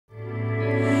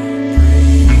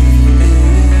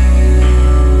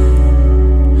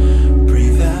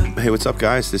what's up,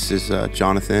 guys? This is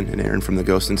Jonathan and Aaron from The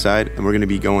Ghost Inside, and we're going to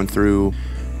be going through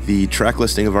the track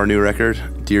listing of our new record,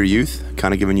 Dear Youth,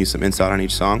 kind of giving you some insight on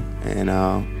each song and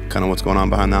kind of what's going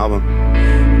on behind the album.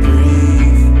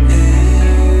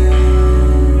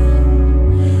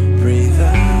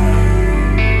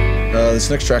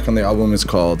 This next track on the album is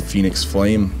called Phoenix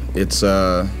Flame. It's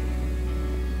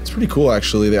pretty cool,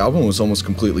 actually. The album was almost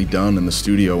completely done in the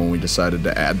studio when we decided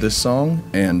to add this song,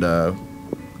 and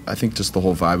I think just the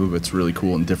whole vibe of it's really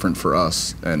cool and different for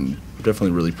us, and we're definitely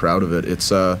really proud of it. It's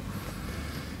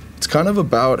kind of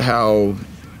about how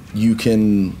you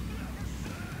can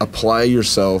apply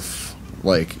yourself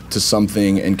to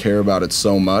something and care about it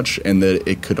so much, and that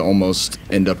it could almost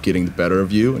end up getting the better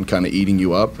of you and kind of eating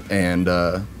you up. And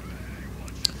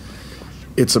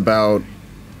it's about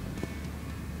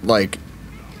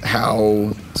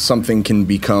how something can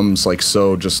become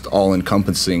so just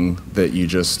all-encompassing that you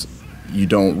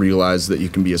don't realize that you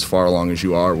can be as far along as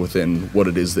you are within what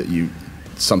it is that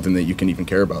something that you can even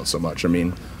care about so much. I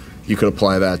mean, you could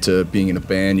apply that to being in a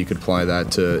band, you could apply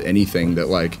that to anything that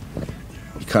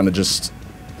you kind of just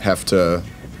have to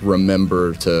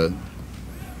remember to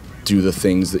do the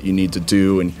things that you need to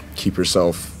do and keep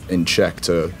yourself in check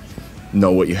to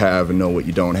know what you have and know what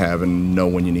you don't have and know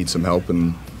when you need some help.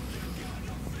 And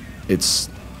it's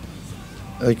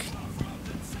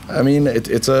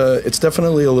it's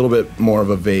definitely a little bit more of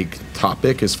a vague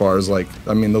topic as far as the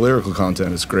lyrical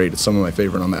content is great. It's some of my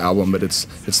favorite on the album, but it's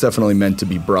definitely meant to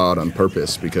be broad on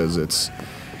purpose because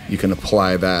you can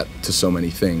apply that to so many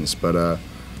things. But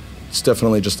it's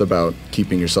definitely just about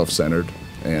keeping yourself centered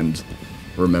and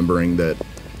remembering that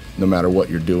no matter what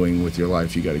you're doing with your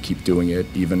life, you got to keep doing it,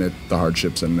 even at the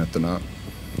hardships and at the not.